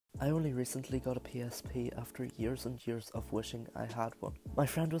I only recently got a PSP after years and years of wishing I had one. My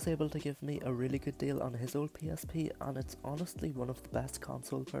friend was able to give me a really good deal on his old PSP, and it's honestly one of the best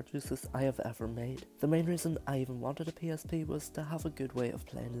console purchases I have ever made. The main reason I even wanted a PSP was to have a good way of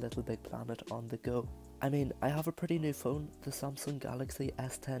playing Little Big Planet on the go. I mean, I have a pretty new phone, the Samsung Galaxy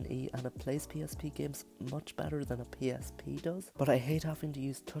S10e, and it plays PSP games much better than a PSP does, but I hate having to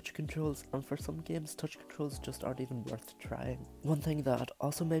use touch controls, and for some games touch controls just aren't even worth trying. One thing that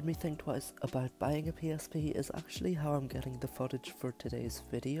also made me think twice about buying a PSP is actually how I'm getting the footage for today's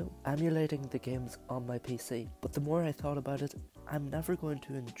video, emulating the games on my PC. But the more I thought about it, I'm never going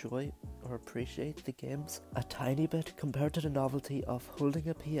to enjoy or appreciate the games a tiny bit compared to the novelty of holding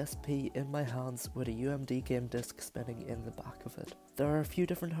a PSP in my hands with a UMD game disc spinning in the back of it. There are a few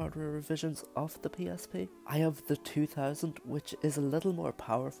different hardware revisions of the PSP. I have the 2000, which is a little more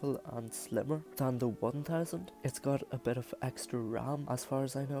powerful and slimmer than the 1000. It's got a bit of extra RAM as far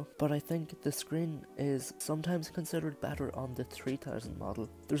as I know, but I think the screen is sometimes considered better on the 3000 model.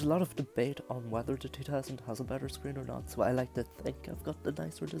 There's a lot of debate on whether the 2000 has a better screen or not, so I like to think I've got the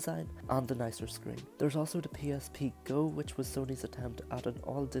nicer design and the nicer screen. There's also the PSP Go, which was Sony's attempt at an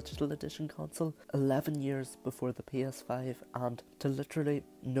all-digital edition console 11 years before the PS5, and to literally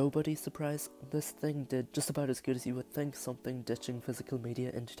nobody's surprise, this thing did just about as good as you would think something ditching physical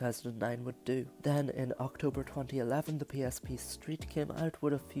media in 2009 would do. Then in October 2011, the PSP Street came out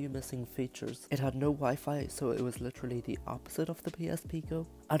with a few missing features. It had no Wi-Fi, so it was literally the opposite of the PSP Go.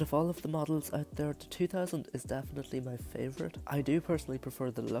 Out of all of the models out there, the 2000 is definitely my favourite. I do personally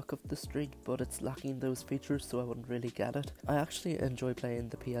prefer the look of the Street, but it's lacking those features, so I wouldn't really get it. I actually enjoy playing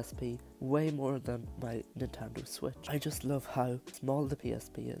the PSP way more than my Nintendo Switch. I just love how small the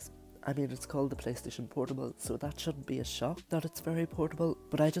PSP is. I mean, it's called the PlayStation Portable, so that shouldn't be a shock that it's very portable,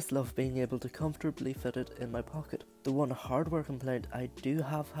 but I just love being able to comfortably fit it in my pocket. The one hardware complaint I do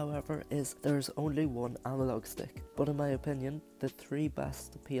have, however, is there's only one analog stick, but in my opinion, the three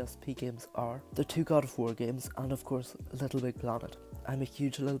best PSP games are the two God of War games and of course Little Big Planet. I'm a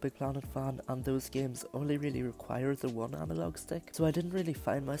huge Little Big Planet fan, and those games only really require the one analog stick, so I didn't really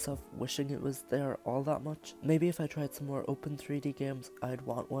find myself wishing it was there all that much. Maybe if I tried some more open 3D games I'd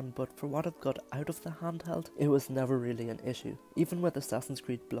want one, but for what I've got out of the handheld, it was never really an issue. Even with Assassin's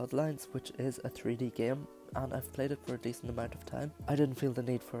Creed Bloodlines, which is a 3D game, and I've played it for a decent amount of time, I didn't feel the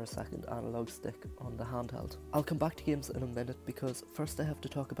need for a second analog stick on the handheld. I'll come back to games in a minute, because first I have to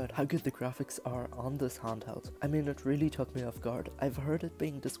talk about how good the graphics are on this handheld. I mean, it really took me off guard. I've heard it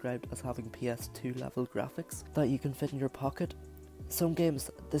being described as having PS2 level graphics that you can fit in your pocket. Some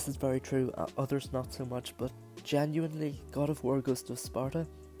games this is very true, others not so much, but genuinely God of War Ghost of Sparta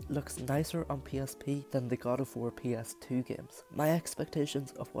looks nicer on PSP than the God of War PS2 games. My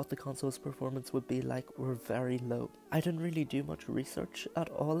expectations of what the console's performance would be like were very low. I didn't really do much research at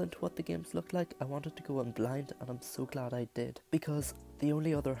all into what the games looked like. I wanted to go in blind, and I'm so glad I did, because the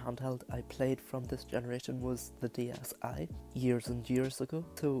only other handheld I played from this generation was the DSi years and years ago,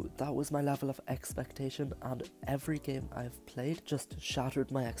 so that was my level of expectation, and every game I've played just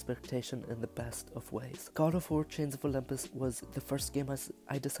shattered my expectation in the best of ways. God of War Chains of Olympus was the first game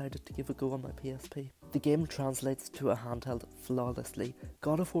I decided to give a go on my PSP. The game translates to a handheld flawlessly.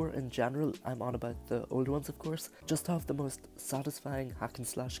 God of War in general, I'm on about the old ones of course, just have the most satisfying hack and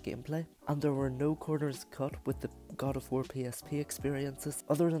slash gameplay, and there were no corners cut with the God of War PSP experiences,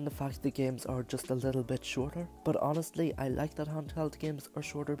 other than the fact the games are just a little bit shorter. But honestly, I like that handheld games are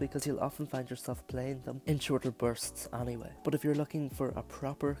shorter because you'll often find yourself playing them in shorter bursts anyway. But if you're looking for a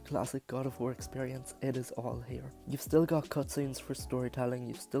proper classic God of War experience, it is all here. You've still got cutscenes for storytelling,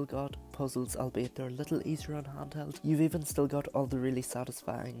 you've still got puzzles, albeit they're a little easier on handheld. You've even still got all the really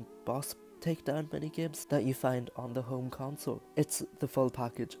satisfying boss takedown minigames that you find on the home console. It's the full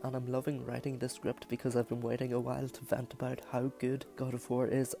package, and I'm loving writing this script because I've been waiting a while to vent about how good God of War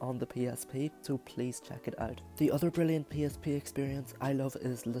is on the PSP, so please check it out. The other brilliant PSP experience I love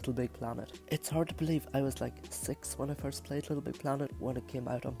is Little Big Planet. It's hard to believe I was like 6 when I first played Little Big Planet when it came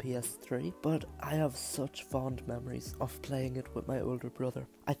out on PS3, but I have such fond memories of playing it with my older brother.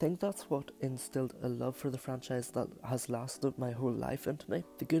 I think that's what instilled a love for the franchise that has lasted my whole life into me.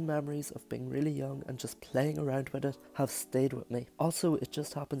 The good memories of being really young and just playing around with it have stayed with me. Also, it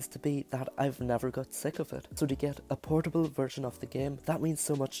just happens to be that I've never got sick of it, so to get a portable version of the game, that means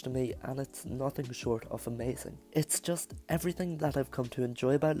so much to me, and it's nothing short of amazing. It's just everything that I've come to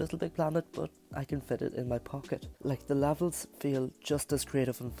enjoy about Little Big Planet, but I can fit it in my pocket. Like, the levels feel just as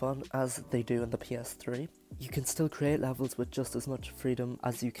creative and fun as they do in the PS3. you can still create levels with just as much freedom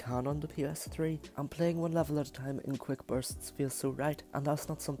as you can on the PS3, and playing one level at a time in quick bursts feels so right, and that's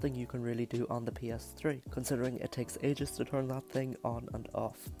not something you can really do on the PS3, considering it takes ages to turn that thing on and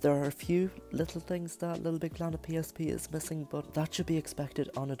off. There are a few little things that Little Big Planet PSP is missing, but that should be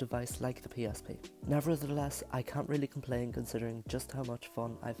expected on a device like the PSP. Nevertheless, I can't really complain considering just how much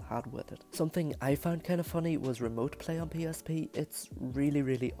fun I've had with it. Something I found kind of funny was remote play on PSP. It's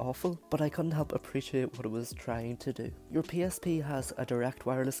really awful, but I couldn't help appreciate what it was trying to do. Your PSP has a direct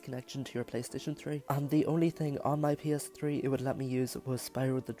wireless connection to your PlayStation 3, and the only thing on my PS3 it would let me use was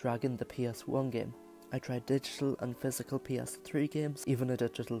Spyro the Dragon, the PS1 game. I tried digital and physical PS3 games, even a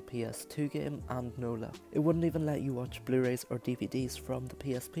digital PS2 game, and no luck. It wouldn't even let you watch Blu-rays or DVDs from the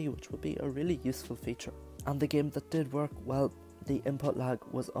PSP, which would be a really useful feature. And the game that did work, well, the input lag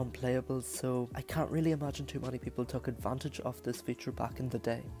was unplayable, so I can't really imagine too many people took advantage of this feature back in the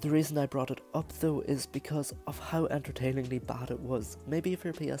day. The reason I brought it up though is because of how entertainingly bad it was. Maybe if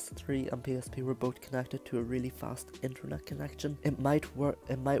your PS3 and PSP were both connected to a really fast internet connection, it might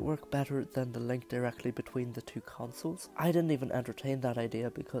work better than the link directly between the two consoles. I didn't even entertain that idea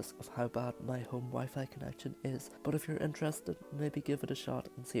because of how bad my home Wi-Fi connection is, but if you're interested, maybe give it a shot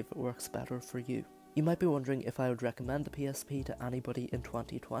and see if it works better for you. You might be wondering if I would recommend the PSP to anybody in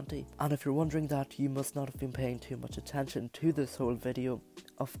 2020, and if you're wondering that, you must not have been paying too much attention to this whole video.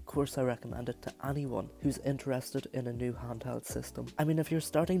 Of course I recommend it to anyone who's interested in a new handheld system. I mean, if you're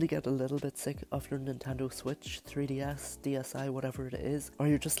starting to get a little bit sick of your Nintendo Switch, 3DS, DSi, whatever it is, or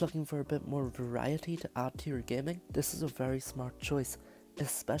you're just looking for a bit more variety to add to your gaming, this is a very smart choice,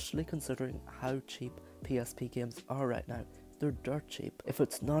 especially considering how cheap PSP games are right now. They're dirt cheap. If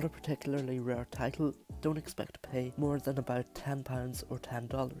it's not a particularly rare title, don't expect to pay more than about £10 or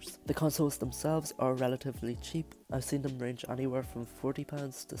 $10. The consoles themselves are relatively cheap. I've seen them range anywhere from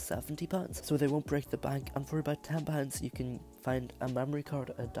 £40 to £70, so they won't break the bank, and for about £10 you can find a memory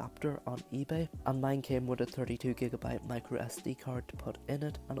card adapter on eBay, and mine came with a 32GB micro SD card to put in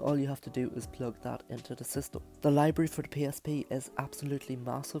it, and all you have to do is plug that into the system. The library for the PSP is absolutely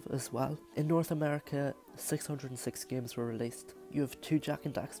massive as well. In North America, 606 games were released. You have 2 Jak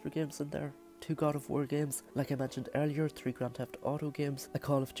and Daxter games in there, 2 God of War games, like I mentioned earlier, 3 Grand Theft Auto games, a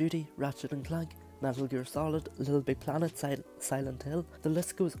Call of Duty, Ratchet and Clank, Metal Gear Solid, Little Big Planet, Silent Hill. The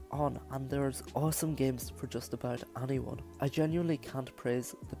list goes on, and there's awesome games for just about anyone. I genuinely can't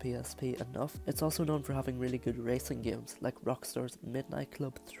praise the PSP enough. It's also known for having really good racing games like Rockstar's Midnight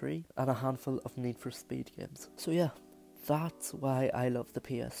Club 3 and a handful of Need for Speed games. So yeah, that's why I love the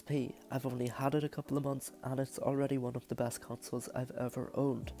PSP. I've only had it a couple of months and it's already one of the best consoles I've ever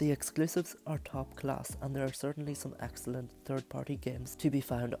owned. The exclusives are top class, and there are certainly some excellent third-party games to be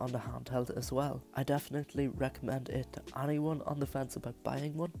found on the handheld as well. I definitely recommend it to anyone on the fence about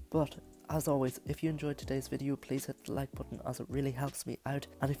buying one, but as always, if you enjoyed today's video, please hit the like button as it really helps me out,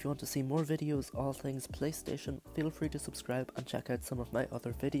 and if you want to see more videos all things PlayStation, feel free to subscribe and check out some of my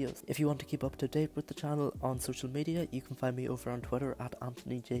other videos. If you want to keep up to date with the channel on social media, you can find me over on Twitter at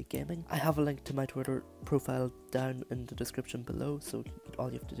AnthonyJGaming. I have a link to my Twitter profile down in the description below, so all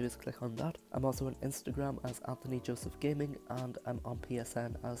you have to do is click on that. I'm also on Instagram as AnthonyJosephGaming, and I'm on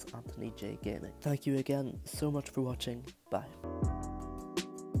PSN as AnthonyJGaming. Thank you again so much for watching. Bye.